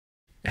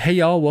Hey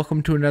y'all,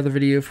 welcome to another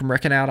video from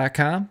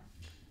WreckingOut.com.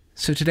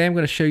 So today I'm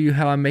going to show you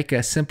how I make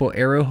a simple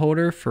arrow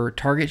holder for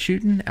target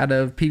shooting out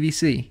of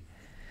PVC.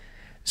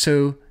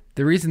 So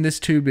the reason this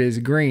tube is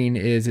green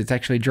is it's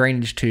actually a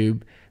drainage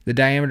tube. The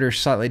diameter is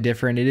slightly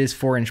different. It is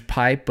 4-inch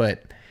pipe,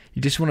 but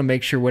you just want to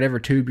make sure whatever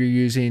tube you're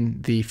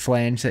using, the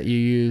flange that you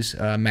use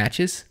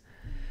matches.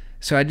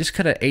 So I just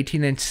cut an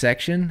 18-inch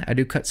section. I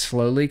do cut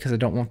slowly because I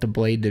don't want the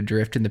blade to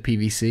drift in the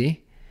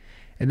PVC.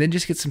 And then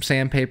just get some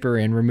sandpaper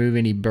and remove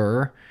any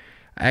burr.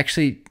 I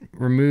actually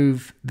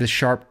remove the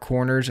sharp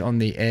corners on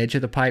the edge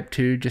of the pipe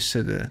too, just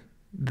so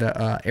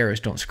the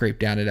arrows don't scrape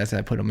down it as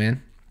I put them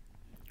in.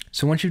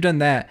 So once you've done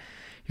that,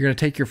 you're going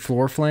to take your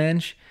floor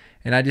flange,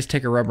 and I just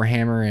take a rubber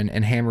hammer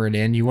and hammer it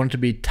in. You want it to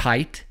be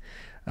tight.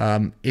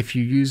 If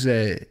you use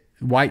a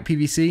white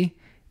PVC,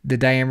 the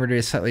diameter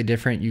is slightly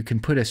different. You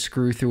can put a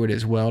screw through it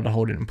as well to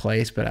hold it in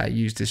place, but I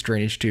use this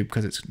drainage tube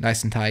because it's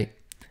nice and tight.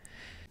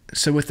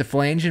 So with the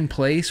flange in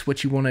place,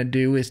 what you want to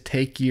do is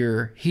take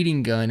your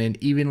heating gun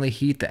and evenly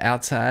heat the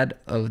outside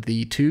of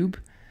the tube.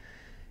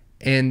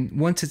 And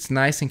once it's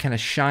nice and kind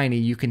of shiny,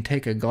 you can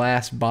take a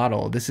glass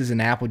bottle. This is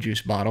an apple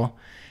juice bottle,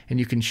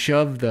 and you can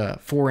shove the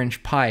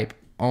 4-inch pipe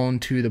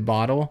onto the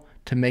bottle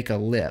to make a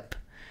lip.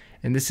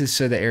 And this is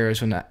so the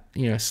arrows will not,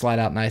 slide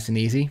out nice and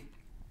easy.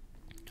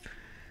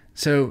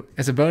 So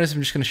as a bonus,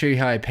 I'm just going to show you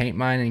how I paint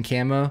mine in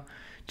camo.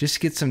 Just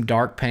get some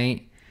dark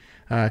paint.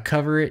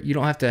 Cover it. You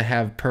don't have to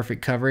have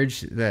perfect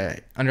coverage. The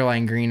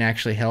underlying green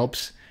actually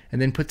helps.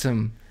 And then put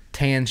some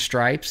tan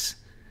stripes.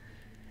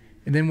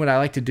 And then what I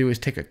like to do is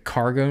take a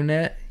cargo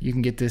net. You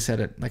can get this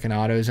at like an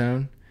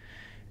AutoZone.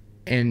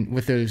 And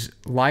with those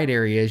light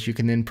areas, you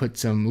can then put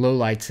some low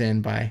lights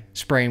in by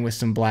spraying with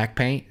some black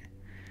paint.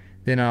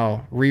 Then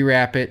I'll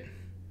rewrap it,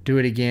 do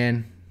it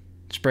again,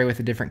 spray with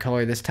a different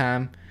color this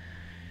time.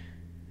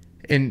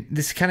 And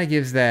this kind of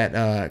gives that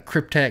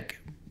Cryptek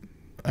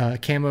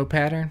camo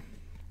pattern.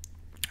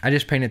 I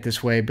just paint it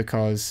this way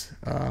because,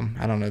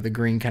 I don't know, the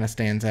green kind of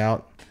stands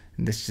out.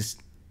 And this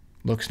just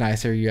looks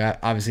nicer. You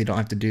obviously don't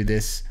have to do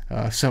this.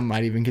 Some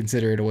might even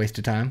consider it a waste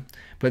of time.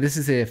 But this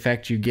is the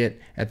effect you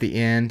get at the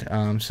end.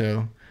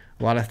 So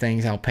a lot of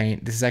things I'll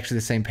paint. This is actually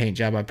the same paint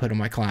job I put on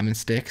my climbing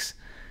sticks.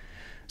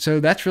 So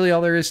that's really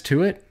all there is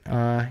to it.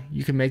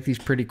 You can make these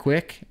pretty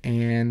quick,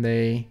 and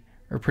they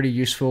are pretty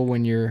useful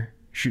when you're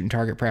shooting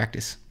target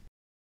practice.